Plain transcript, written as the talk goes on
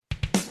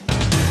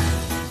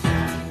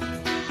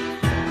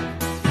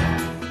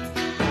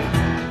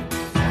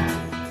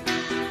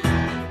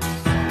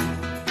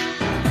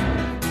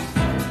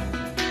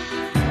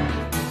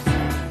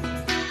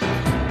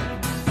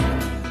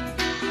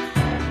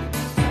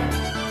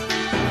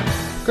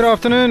Good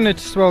afternoon,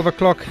 it's 12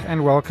 o'clock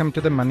and welcome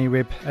to the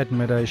MoneyWeb at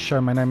Midday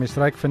Show. My name is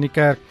Ryk van die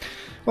Kerk.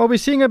 Well, we're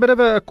seeing a bit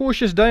of a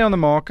cautious day on the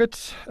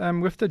markets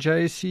with the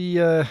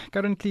JSE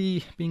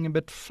currently being a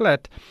bit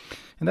flat.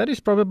 And that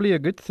is probably a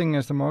good thing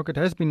as the market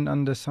has been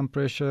under some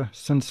pressure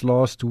since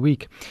last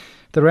week.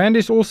 The rand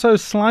is also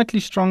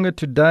slightly stronger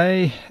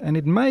today and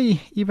it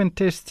may even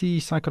test the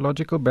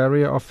psychological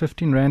barrier of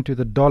 15 rand to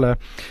the dollar.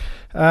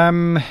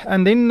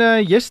 And then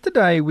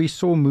yesterday we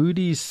saw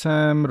Moody's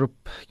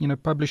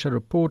publish a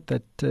report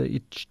that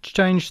it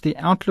changed the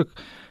outlook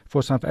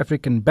for South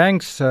African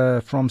banks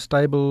from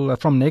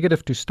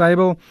negative to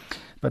stable.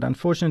 But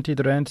unfortunately,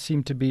 the rand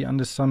seemed to be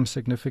under some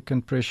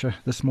significant pressure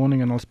this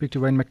morning. And I'll speak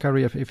to Wayne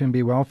McCurry of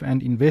FNB Wealth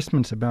and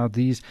Investments about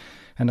these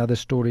and other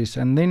stories.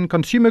 And then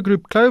Consumer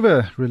Group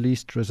Clover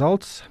released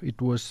results.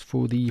 It was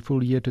for the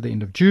full year to the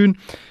end of June.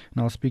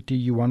 And I'll speak to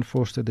Johan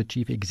Forster, the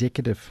Chief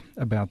Executive,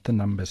 about the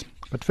numbers.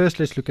 But first,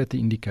 let's look at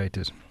the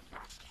indicators.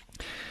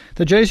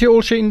 The JSE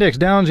All Share Index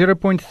down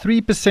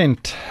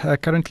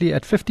 0.3%, currently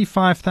at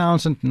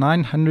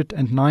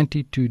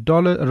 55,992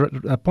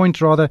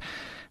 points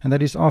and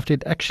that is after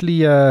it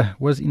actually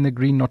was in the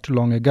green not too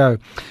long ago.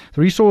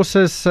 The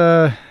resources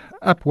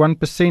up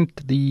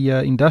 1%, the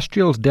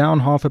industrials down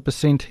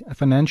 0.5%,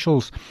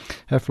 financials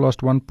have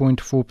lost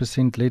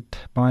 1.4%, led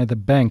by the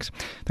banks.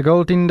 The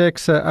gold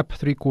index up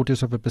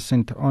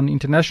 0.75%. On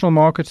international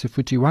markets, the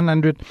FTSE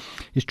 100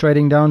 is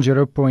trading down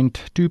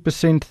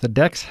 0.2%. The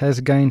DAX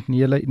has gained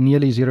nearly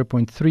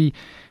 0.3%,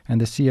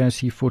 and the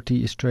CAC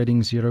 40 is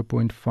trading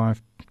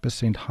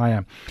 0.5%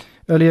 higher.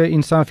 Earlier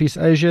in Southeast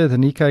Asia, the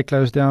Nikkei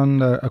closed down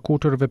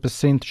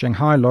 0.25%.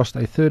 Shanghai lost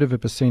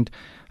 0.33%.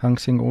 Hang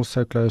Seng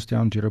also closed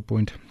down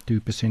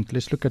 0.2%.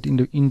 Let's look at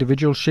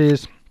individual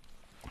shares.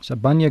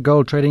 Sibanye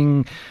Gold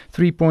trading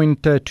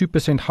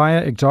 3.2%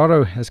 higher.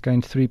 Exxaro has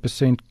gained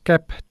 3%.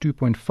 CAP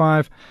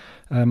 2.5%.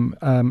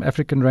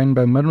 African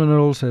Rainbow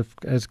Minerals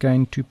has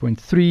gained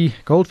 2.3%.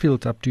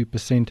 Goldfields up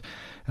 2%.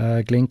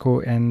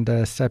 Glencore and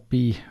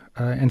Sappi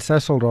and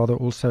Sasol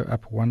also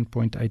up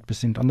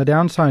 1.8%. On the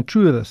downside,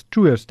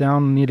 Truworths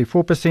down nearly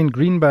 4%.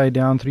 Green Bay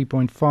down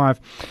 3.5%.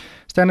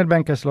 Standard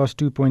Bank has lost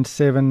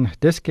 2.7%.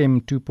 Dis-Chem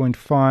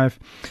 2.5%.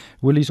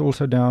 Woolies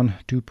also down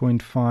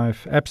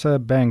 2.5%. Absa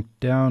Bank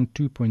down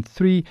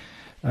 2.3%.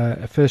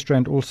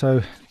 FirstRand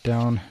also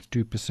down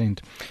 2%.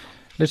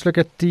 Let's look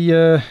at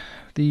the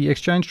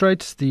exchange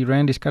rates. The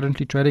rand is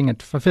currently trading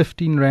at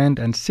 15 rand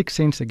and 6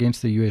 cents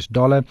against the US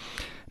dollar,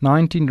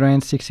 19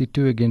 rand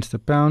 62 against the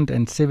pound,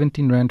 and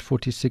 17 rand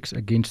 46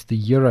 against the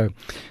euro.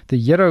 The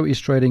euro is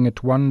trading at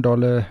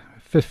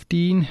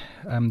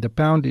 $1.15. The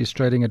pound is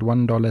trading at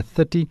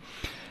 $1.30.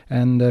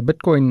 And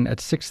Bitcoin at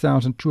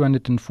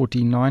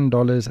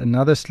 $6,249,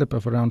 another slip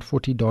of around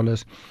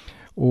 $40,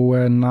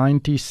 or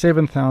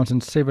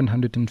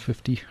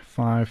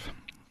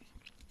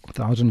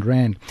 97,755,000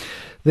 rand.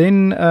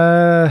 Then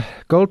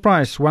gold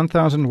price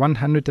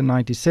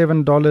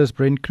 $1,197,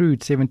 Brent crude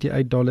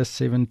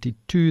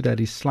 $78.72. That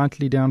is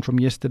slightly down from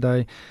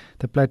yesterday.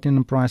 The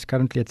platinum price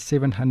currently at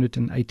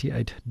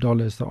 $788.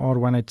 The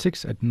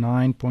R186 at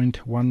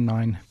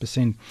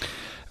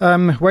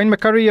 9.19%. Wayne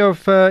McCurry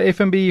of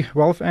FNB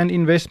Wealth and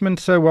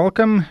Investments.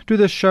 Welcome to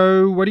the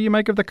show. What do you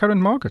make of the current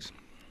markets?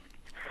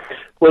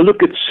 Well,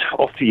 look, it's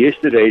after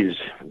yesterday's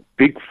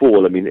big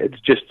fall. I mean,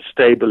 it's just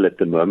stable at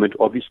the moment.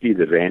 Obviously,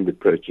 the rand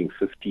approaching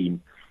 15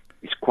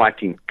 is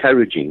quite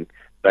encouraging,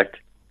 but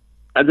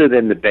other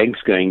than the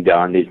banks going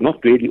down, there's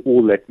not really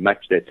all that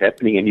much that's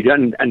happening, and you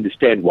don't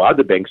understand why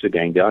the banks are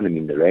going down. I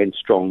mean, the rand's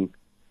strong,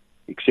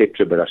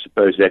 etc., but I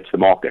suppose that's the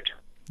market.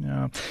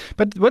 Yeah,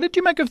 but what did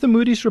you make of the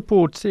Moody's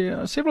report?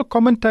 Several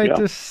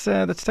commentators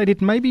that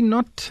stated maybe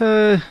not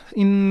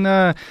in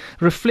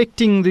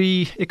reflecting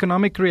the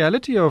economic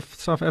reality of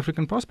South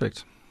African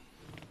prospects.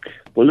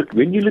 Well, look,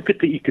 when you look at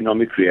the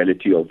economic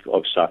reality of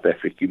South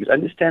Africa, you must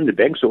understand the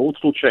banks are all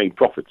still showing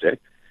profits.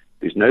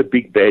 There's no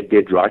big bad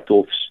debt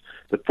write-offs.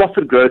 The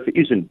profit growth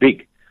isn't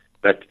big,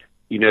 but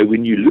you know,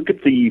 when you look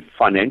at the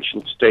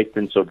financial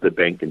statements of the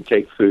bank and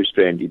take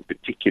FirstRand in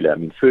particular, I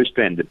mean,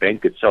 FirstRand, the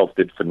bank itself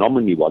did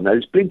phenomenally well. Now,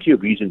 there's plenty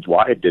of reasons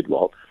why it did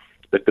well,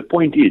 but the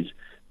point is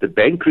the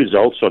bank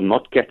results are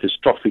not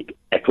catastrophic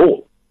at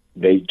all.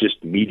 They're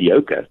just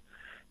mediocre,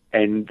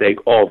 and they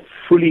are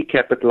fully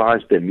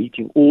capitalized. They're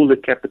meeting all the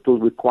capital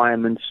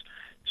requirements.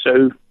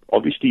 So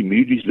obviously,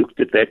 Moody's looked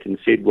at that and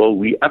said, well,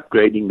 we're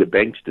upgrading the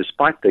banks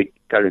despite the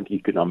current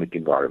economic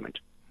environment.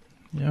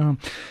 Yeah,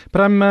 but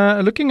I'm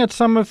looking at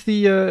some of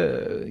the,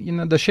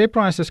 the share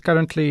prices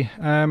currently,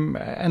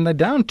 and they're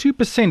down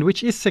 2%,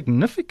 which is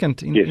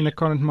significant in the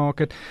current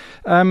market.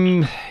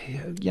 And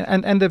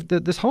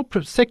this whole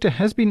sector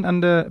has been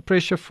under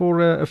pressure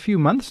for a few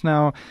months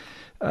now.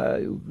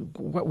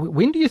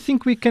 When do you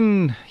think we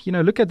can,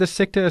 look at this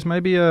sector as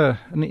maybe an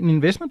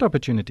investment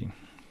opportunity?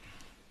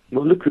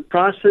 Well, look, the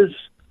prices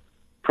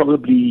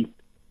probably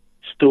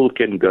still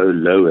can go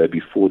lower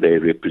before they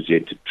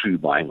represent a true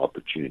buying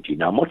opportunity.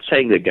 Now, I'm not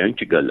saying they're going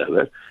to go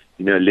lower.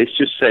 Let's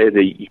just say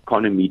the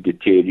economy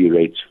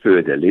deteriorates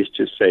further. Let's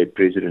just say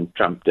President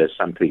Trump does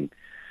something,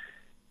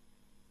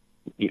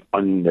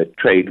 on the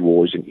trade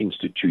wars and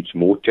institutes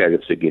more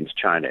tariffs against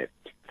China.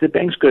 If the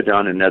banks go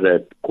down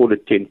another, call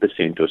it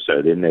 10% or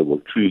so, then they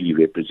will truly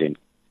represent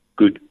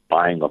good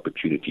buying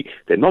opportunity.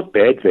 They're not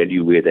bad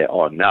value where they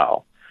are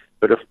now,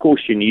 but of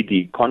course you need the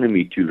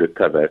economy to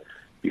recover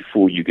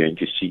before you're going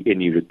to see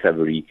any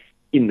recovery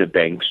in the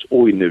banks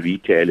or in the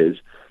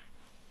retailers,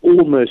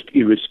 almost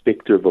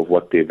irrespective of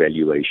what their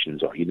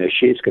valuations are.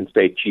 Shares can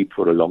stay cheap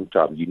for a long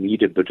time. You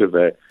need a bit of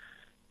a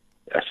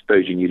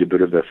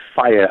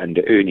fire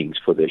under earnings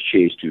for the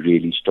shares to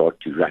really start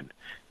to run.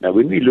 Now,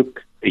 when we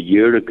look a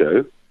year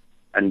ago,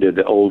 under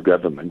the old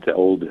government, the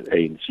old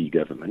ANC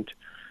government,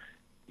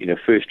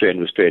 first rand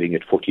was trading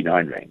at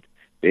 49 rand.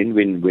 Then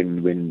when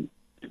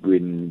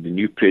the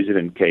new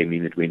president came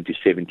in, it went to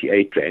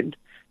 78 rand.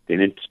 Then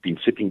it's been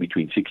sitting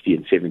between 60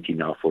 and 70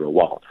 now for a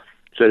while.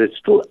 So it's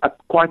still up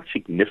quite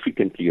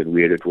significantly on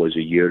where it was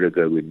a year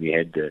ago when we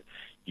had the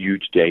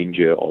huge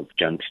danger of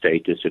junk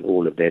status and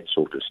all of that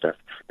sort of stuff.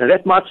 Now,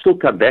 that might still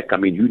come back. I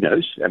mean, who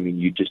knows? I mean,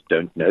 you just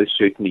don't know.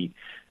 Certainly,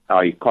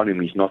 our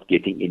economy is not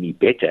getting any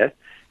better.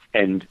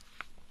 And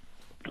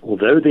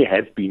although there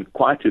have been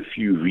quite a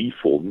few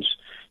reforms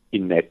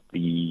in that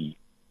the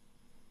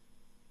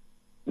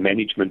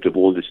management of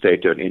all the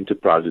state-owned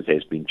enterprises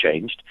has been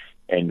changed,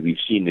 and we've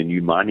seen the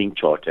new mining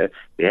charter,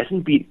 there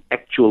hasn't been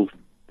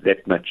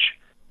that much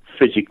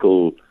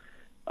physical,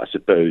 I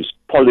suppose,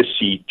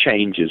 policy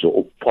changes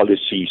or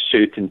policy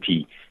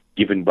certainty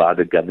given by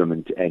the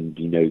government and,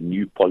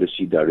 new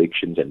policy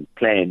directions and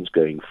plans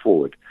going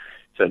forward.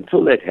 So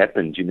until that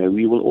happens,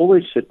 we will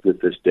always sit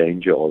with this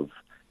danger of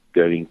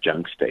going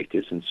junk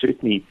status. And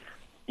certainly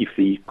if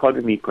the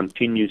economy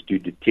continues to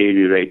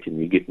deteriorate and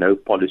we get no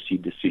policy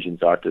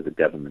decisions out of the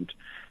government,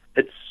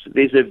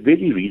 there's a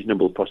very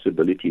reasonable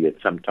possibility that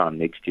sometime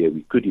next year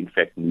we could in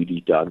fact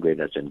Moody's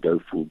downgrade us and go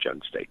full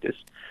junk status.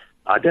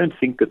 I don't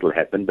think it will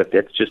happen, but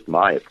that's just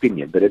my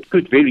opinion. But it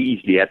could very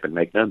easily happen,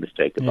 make no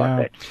mistake about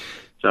that.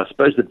 So I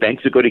suppose the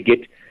banks have got to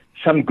get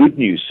some good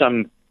news,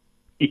 some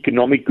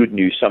economic good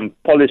news, some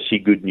policy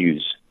good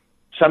news,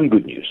 some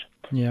good news.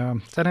 Yeah,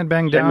 Standard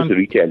Bank Same down. as the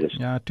retailers.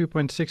 Yeah,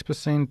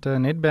 2.6%.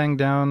 Nedbank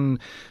down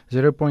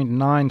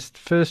 0.9%.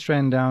 First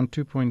Rand down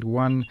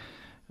 2.1%.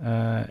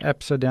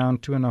 Absa down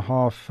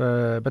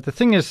 2.5%. But the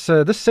thing is,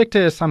 this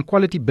sector has some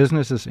quality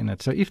businesses in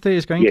it. So if there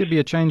is going to be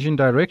a change in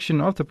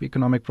direction of the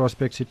economic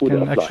prospects, it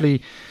can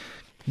actually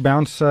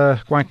bounce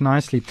quite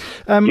nicely.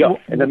 And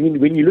I mean,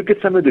 when you look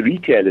at some of the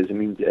retailers, I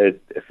mean,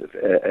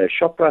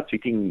 ShopRite's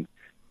hitting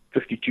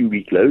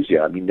 52-week lows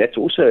here. I mean, that's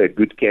also a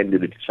good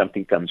candidate if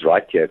something comes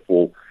right here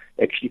for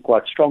actually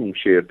quite strong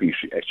share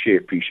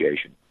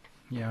appreciation.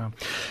 Yeah.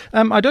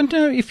 I don't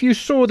know if you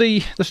saw the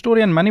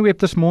story on MoneyWeb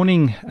this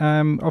morning.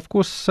 Of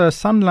course,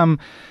 Sanlam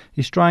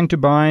is trying to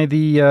buy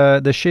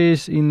the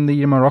shares in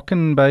the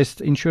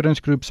Moroccan-based insurance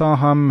group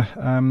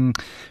Saham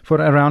for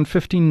around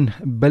 15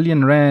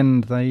 billion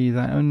rand. They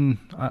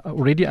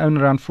already own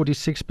around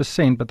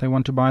 46%, but they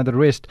want to buy the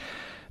rest.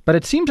 But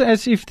it seems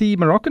as if the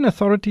Moroccan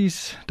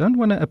authorities don't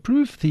want to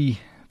approve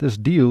this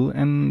deal,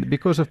 and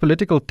because of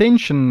political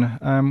tension,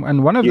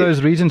 and one of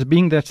those reasons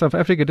being that South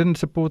Africa didn't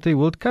support the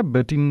World Cup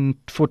bid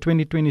for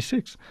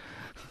 2026.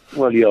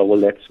 Well,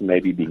 that's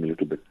maybe being a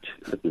little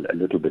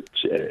bit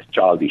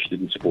childish.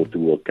 Didn't support the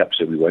World Cup,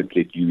 so we won't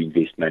let you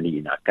invest money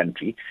in our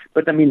country.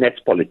 But I mean,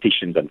 that's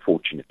politicians,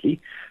 unfortunately.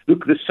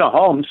 Look, the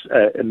Sahams.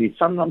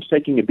 Sanlam's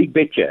taking a big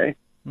bet here.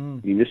 I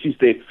mean, this is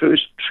their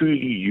first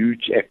truly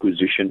huge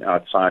acquisition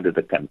outside of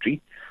the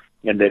country,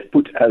 and they've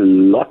put a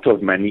lot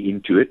of money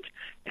into it.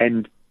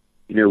 And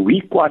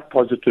we're quite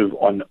positive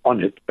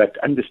on it, but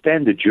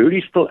understand the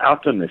jury's still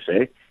out on this,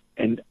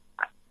 And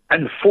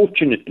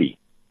unfortunately,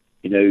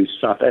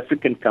 South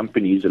African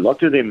companies, a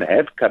lot of them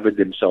have covered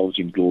themselves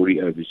in glory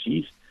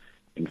overseas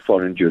in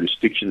foreign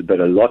jurisdictions,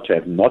 but a lot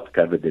have not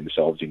covered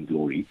themselves in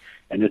glory.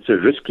 And it's a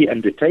risky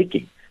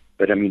undertaking.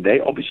 But I mean, they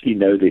obviously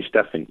know their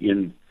stuff, and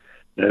Ian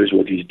knows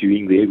what he's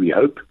doing there, we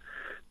hope.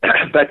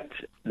 But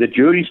the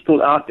jury's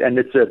still out, and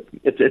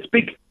it's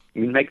big. I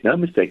mean, make no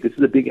mistake, this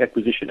is a big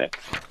acquisition.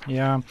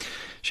 Yeah.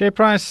 Share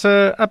price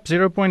up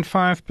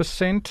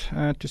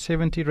 0.5% to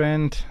 70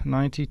 Rand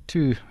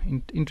 92.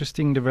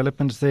 Interesting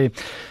developments there.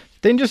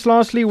 Then just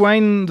lastly,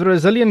 Wayne, the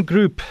Resilient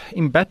Group,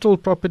 Imbattle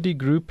Property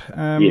Group,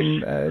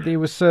 there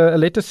was a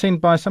letter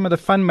sent by some of the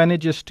fund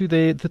managers to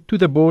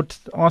the board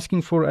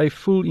asking for a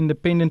full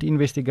independent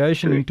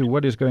investigation into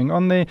what is going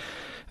on there.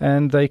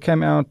 And they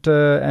came out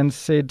and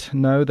said,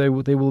 no, there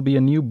will be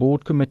a new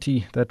board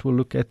committee that will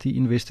look at the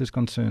investors'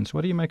 concerns.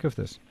 What do you make of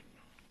this?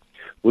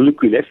 Well,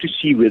 look, we'll have to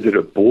see whether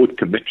a board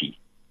committee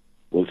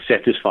will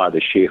satisfy the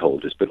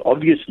shareholders. But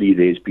obviously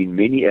there's been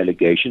many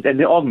allegations,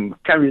 and there are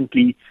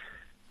currently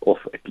of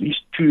at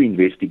least 2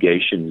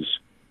 investigations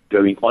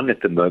going on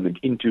at the moment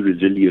into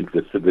Resilient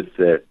with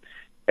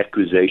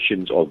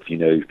accusations of,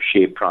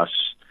 share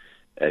price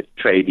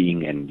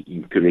trading and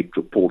incorrect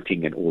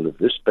reporting and all of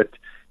this. But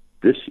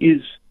this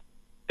is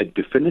a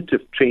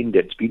definitive trend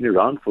that's been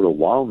around for a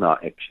while now,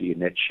 actually,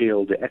 and that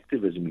shareholder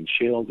activism. And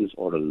shareholders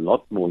are a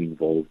lot more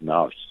involved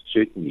now,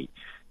 certainly,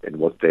 than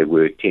what they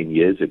were 10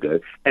 years ago,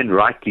 and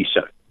rightly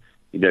so.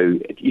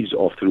 It is,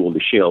 after all, the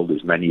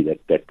shareholders' money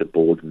that the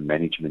board and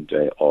management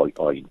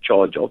are in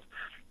charge of.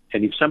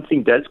 And if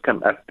something does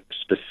come up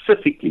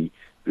specifically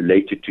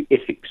related to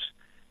ethics,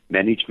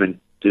 management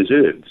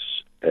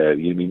deserves,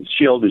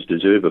 shareholders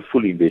deserve a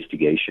full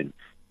investigation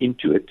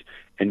into it,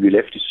 and we'll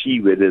have to see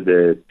whether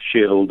the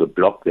shareholder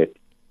bloc that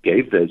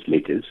gave those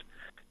letters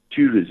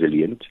to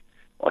Resilient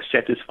are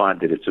satisfied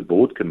that it's a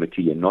board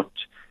committee and not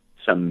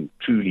some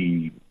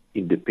truly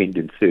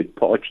independent third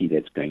party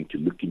that's going to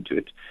look into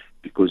it.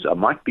 Because I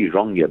might be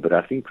wrong here, but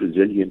I think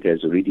Resilient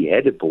has already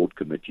had a board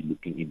committee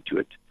looking into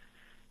it.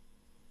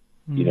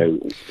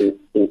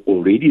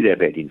 Already they've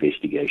had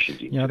investigations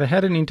into it. Yeah, they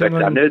had an internal...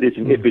 But I know there's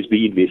an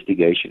FSB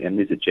investigation and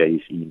there's a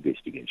JSE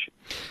investigation.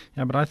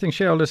 Yeah, but I think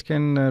shareholders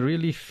can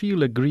really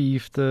feel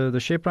aggrieved. The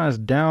share price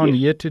down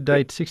year to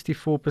date,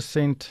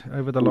 64%.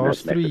 Over the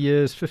last 3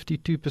 years,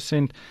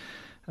 52%.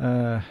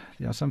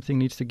 Something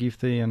needs to give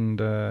there. And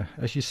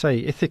as you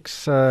say,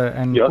 ethics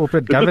and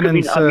corporate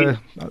governance...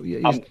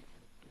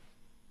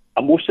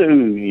 I'm also,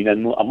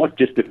 I'm not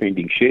just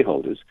defending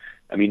shareholders.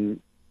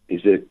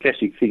 There's a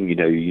classic thing,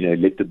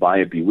 let the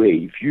buyer beware.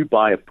 If you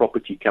buy a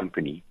property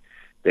company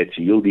that's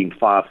yielding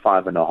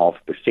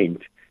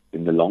 5.5%,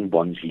 then the long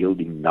bond's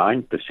yielding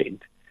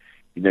 9%,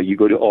 you've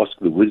got to ask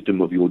the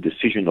wisdom of your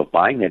decision of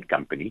buying that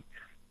company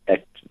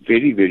at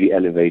very, very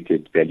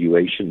elevated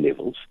valuation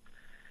levels,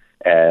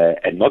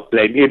 and not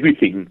blame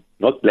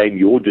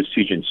your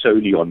decision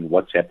solely on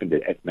what's happened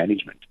at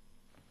management.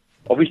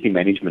 Obviously,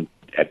 management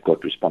have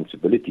got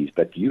responsibilities,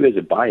 but you as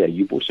a buyer,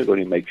 you've also got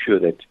to make sure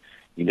that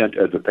you don't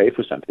overpay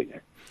for something.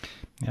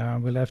 Yeah,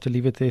 we'll have to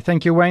leave it there.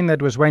 Thank you, Wayne.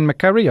 That was Wayne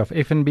McCurry of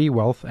FNB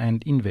Wealth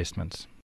and Investments.